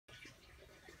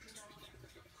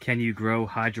Can you grow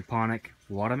hydroponic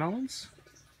watermelons?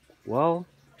 Well,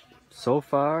 so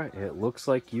far it looks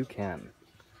like you can.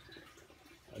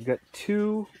 I've got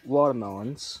 2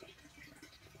 watermelons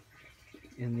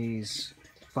in these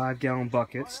 5-gallon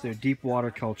buckets. They're deep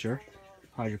water culture,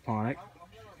 hydroponic.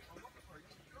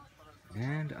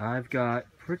 And I've got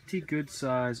pretty good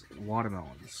sized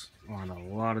watermelons on a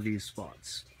lot of these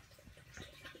spots.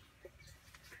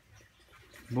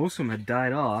 Most of them had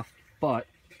died off, but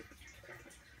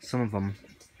some of them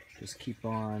just keep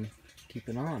on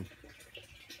keeping on.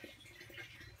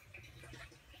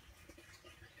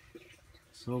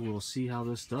 So we'll see how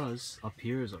this does. Up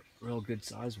here is a real good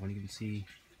size one. You can see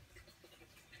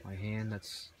my hand,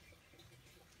 it's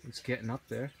getting up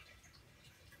there.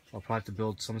 I'll probably have to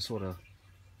build some sort of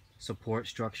support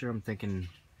structure. I'm thinking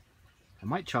I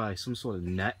might try some sort of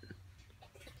net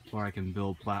where I can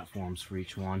build platforms for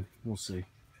each one. We'll see.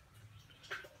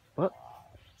 But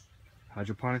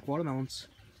hydroponic watermelons,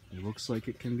 it looks like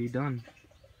it can be done.